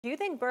Do you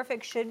think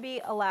Burfict should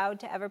be allowed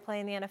to ever play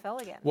in the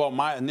NFL again? Well,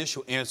 my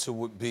initial answer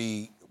would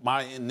be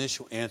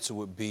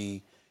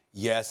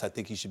yes, I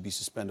think he should be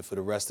suspended for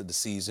the rest of the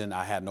season.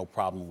 I had no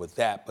problem with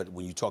that. But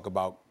when you talk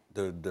about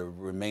the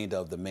remainder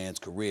of the man's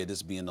career,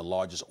 this being the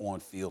largest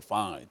on-field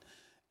fine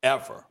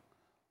ever,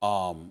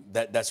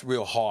 that's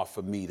real hard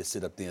for me to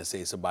sit up there and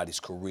say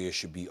somebody's career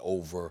should be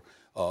over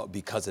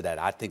because of that.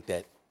 I think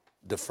that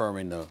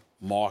deferring to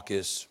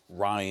Marcus,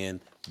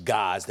 Ryan,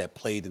 guys that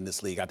played in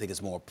this league, I think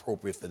it's more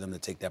appropriate for them to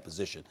take that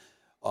position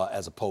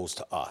as opposed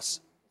to us.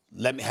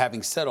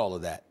 Having said all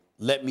of that,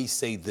 let me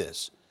say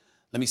this.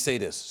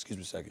 Excuse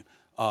me a second.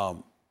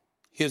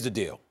 Here's the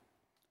deal.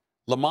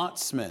 Lamont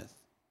Smith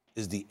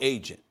is the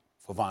agent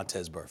for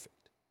Vontaze Burfict.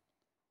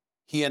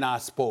 He and I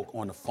spoke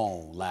on the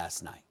phone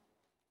last night,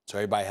 so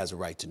everybody has a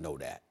right to know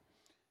that.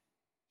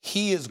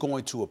 He is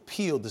going to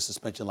appeal the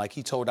suspension, like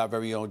he told our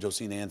very own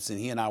Josina Anderson.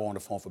 He and I were on the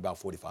phone for about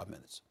 45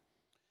 minutes.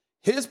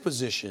 His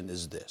position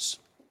is this.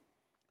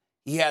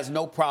 He has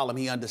no problem.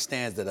 He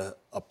understands that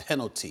a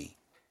penalty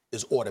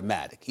is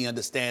automatic. He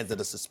understands that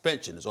a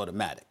suspension is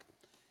automatic.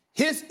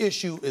 His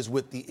issue is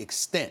with the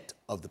extent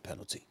of the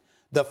penalty.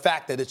 The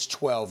fact that it's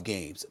 12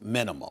 games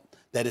minimum,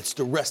 that it's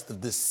the rest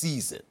of the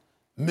season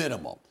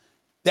minimum.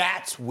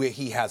 That's where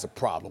he has a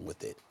problem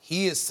with it.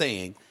 He is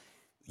saying,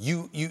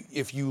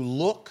 if you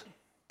look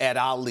at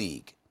our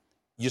league,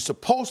 you're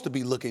supposed to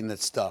be looking at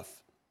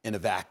stuff in a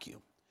vacuum.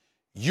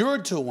 You're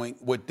doing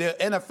what the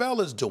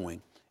NFL is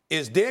doing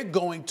is they're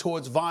going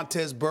towards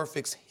Vontaze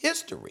Burfict's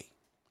history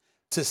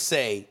to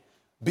say,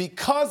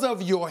 because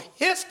of your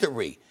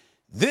history,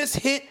 this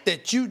hit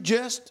that you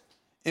just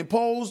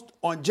imposed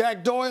on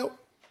Jack Doyle,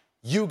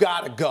 you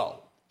got to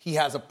go. He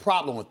has a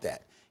problem with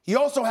that. He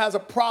also has a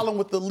problem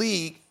with the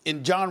league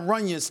in John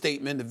Runyon's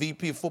statement, the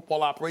VP of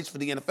Football Operations for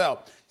the NFL,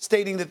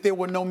 stating that there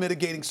were no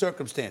mitigating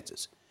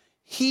circumstances.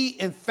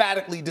 He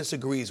emphatically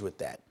disagrees with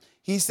that.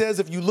 He says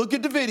if you look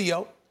at the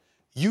video,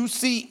 you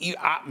see,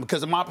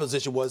 because of my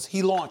position was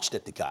he launched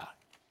at the guy.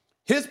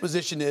 His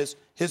position is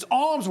his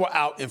arms were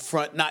out in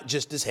front, not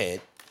just his head,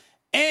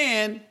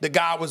 and the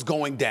guy was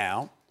going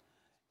down.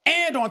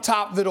 And on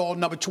top of it all,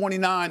 number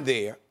 29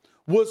 there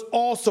was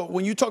also,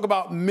 when you talk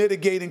about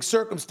mitigating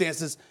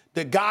circumstances,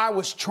 the guy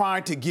was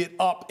trying to get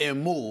up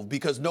and move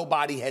because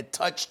nobody had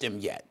touched him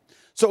yet.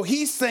 So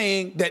he's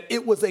saying that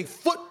it was a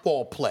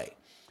football play.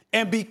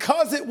 And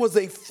because it was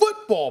a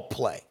football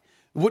play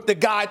with the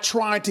guy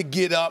trying to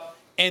get up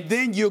and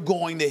then you're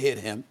going to hit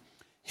him,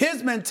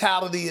 his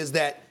mentality is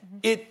that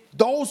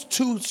those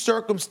two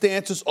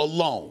circumstances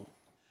alone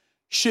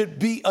should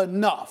be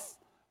enough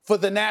for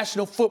the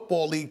National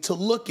Football League to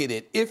look at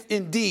it if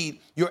indeed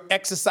you're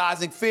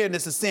exercising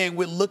fairness and saying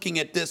we're looking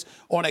at this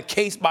on a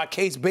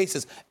case-by-case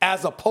basis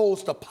as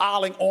opposed to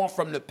piling on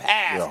from the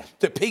past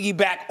to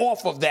piggyback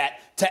off of that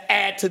to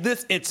add to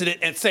this incident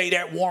and say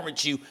that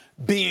warrants you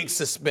being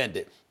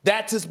suspended.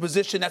 That's his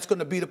position. That's going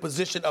to be the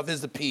position of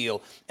his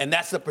appeal, and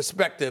that's the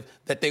perspective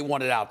that they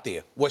wanted out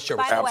there. What's your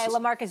response? By the way,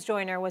 LaMarcus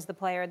Joyner was the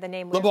player, the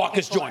name.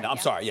 LaMarcus Joyner. I'm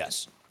sorry.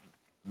 Yes.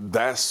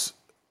 That's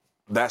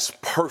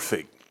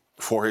perfect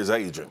for his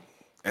agent.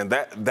 And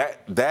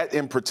that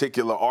in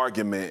particular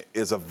argument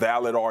is a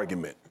valid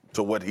argument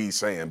to what he's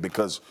saying,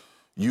 because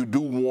you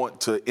do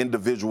want to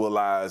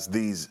individualize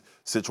these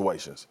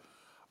situations.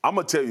 I'm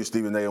going to tell you,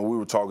 Stephen A., and we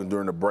were talking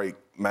during the break,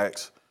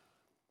 Max,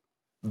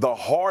 the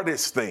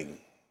hardest thing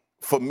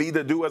for me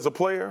to do as a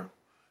player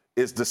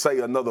is to say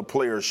another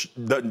player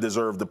doesn't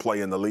deserve to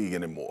play in the league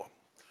anymore,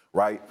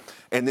 right?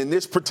 And in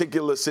this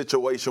particular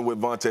situation with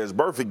Vontaze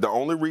Burfict, the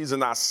only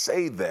reason I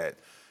say that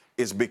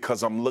is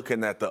because I'm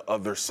looking at the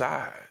other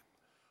side.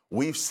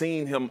 We've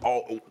seen him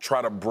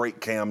try to break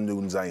Cam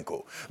Newton's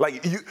ankle.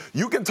 Like,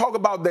 you can talk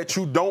about that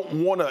you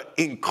don't want to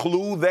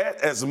include that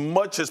as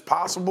much as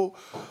possible,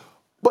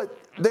 but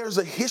there's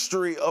a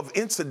history of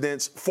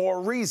incidents for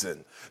a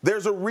reason.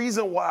 There's a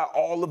reason why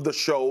all of the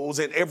shows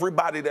and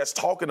everybody that's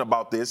talking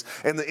about this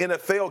and the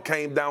NFL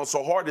came down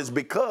so hard is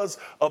because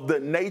of the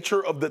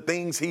nature of the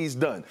things he's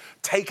done.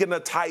 Taking a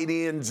tight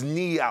end's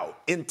knee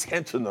out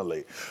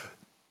intentionally.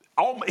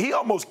 He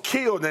almost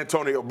killed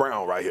Antonio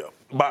Brown right here,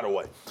 by the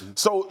way.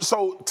 So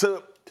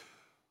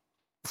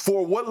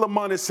for what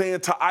Lamont is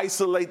saying, to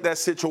isolate that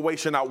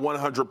situation, I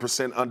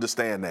 100%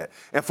 understand that.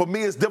 And for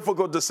me, it's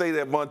difficult to say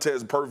that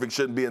Vontaze Burfict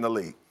shouldn't be in the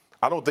league.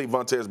 I don't think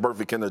Vontaze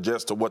Burfict can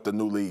adjust to what the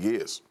new league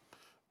is,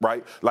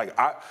 right? Like,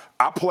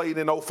 I played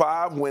in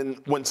 05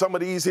 when some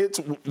of these hits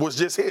was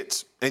just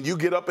hits, and you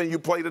get up and you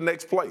play the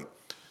next play.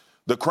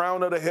 The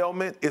crown of the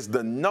helmet is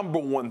the number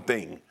one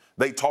thing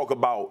they talk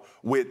about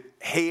with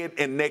head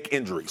and neck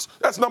injuries.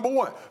 That's number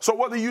one. So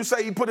whether you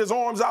say he put his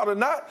arms out or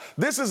not,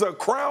 this is a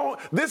crown.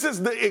 This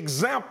is the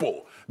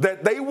example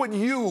that they would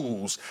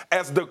use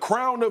as the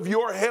crown of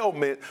your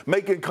helmet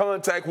making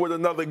contact with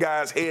another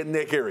guy's head and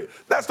neck area.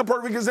 That's the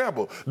perfect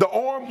example. The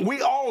arm,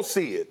 we all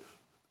see it.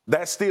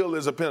 That still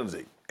is a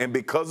penalty. And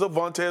because of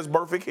Vontaze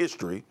Burfict's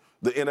history,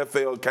 the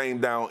NFL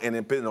came down and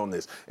impinged on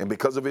this. And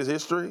because of his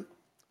history,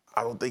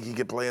 I don't think he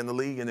can play in the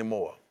league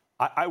anymore.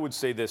 I would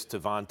say this to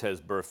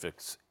Vontaze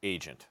Burfict's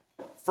agent.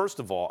 first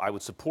of all, I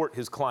would support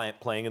his client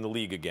playing in the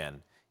league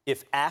again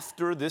if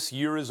after this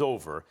year is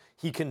over,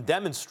 he can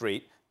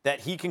demonstrate that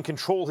he can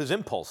control his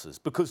impulses.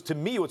 Because to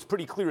me, what's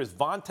pretty clear is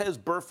Vontaze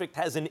Burfict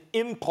has an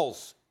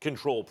impulse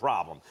control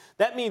problem.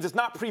 That means it's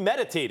not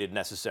premeditated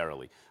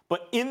necessarily.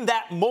 But in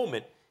that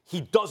moment,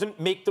 he doesn't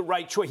make the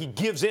right choice. He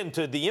gives in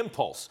to the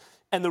impulse.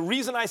 And the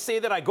reason I say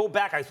that, I go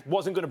back, I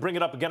wasn't going to bring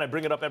it up again. I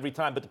bring it up every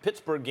time. But the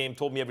Pittsburgh game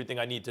told me everything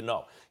I need to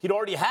know. He'd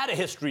already had a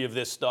history of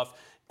this stuff.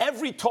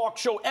 Every talk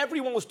show,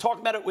 everyone was talking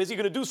about it. Was he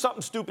going to do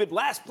something stupid?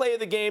 Last play of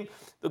the game,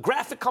 the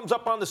graphic comes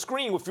up on the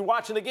screen if you're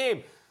watching the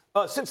game.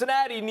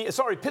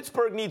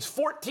 Pittsburgh needs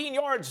 14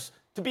 yards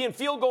to be in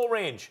field goal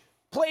range.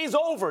 Play's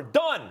over,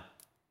 done.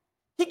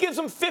 He gives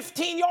them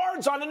 15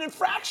 yards on an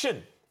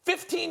infraction.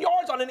 15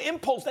 yards on an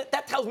impulse.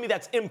 That tells me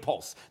that's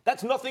impulse.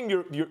 That's nothing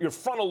your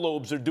frontal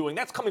lobes are doing.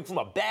 That's coming from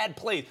a bad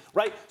place,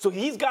 right? So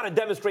he's got to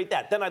demonstrate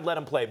that. Then I'd let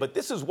him play. But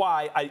this is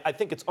why I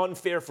think it's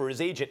unfair for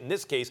his agent in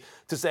this case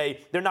to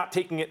say they're not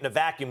taking it in a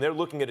vacuum. They're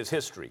looking at his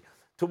history.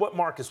 To what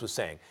Marcus was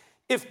saying.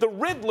 If the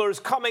Riddler's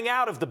coming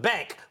out of the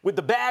bank with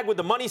the bag with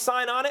the money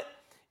sign on it,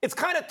 it's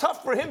kind of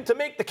tough for him to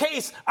make the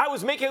case I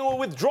was making a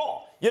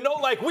withdrawal. You know,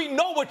 like, we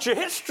know what your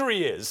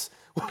history is.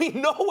 We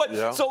know what.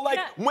 Yeah. So, like,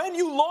 when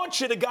you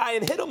launch at a guy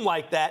and hit him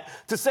like that,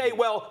 to say,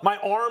 well, my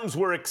arms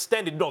were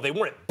extended. No, they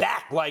weren't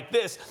back like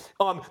this.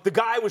 The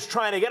guy was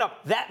trying to get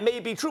up. That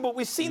may be true, but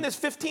we've seen this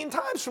 15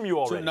 times from you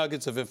already. Two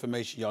nuggets of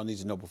information y'all need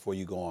to know before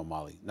you go on,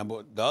 Molly.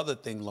 The other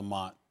thing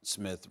Lamont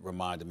Smith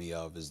reminded me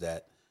of is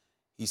that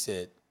he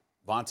said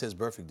Vontaze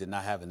Burfict did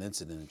not have an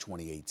incident in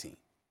 2018.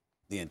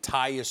 The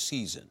entire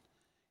season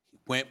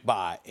went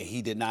by, and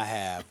he did not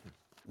have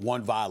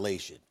one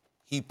violation.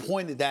 He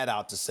pointed that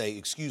out to say,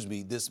 excuse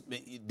me,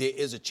 there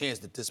is a chance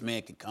that this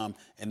man can come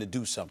and to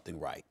do something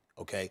right,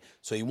 okay?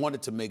 So he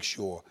wanted to make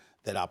sure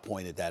that I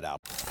pointed that out.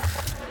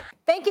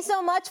 Thank you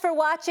so much for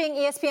watching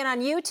ESPN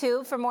on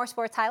YouTube. For more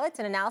sports highlights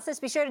and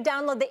analysis, be sure to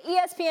download the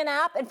ESPN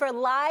app. And for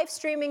live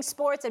streaming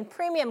sports and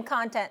premium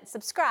content,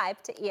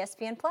 subscribe to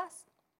ESPN+.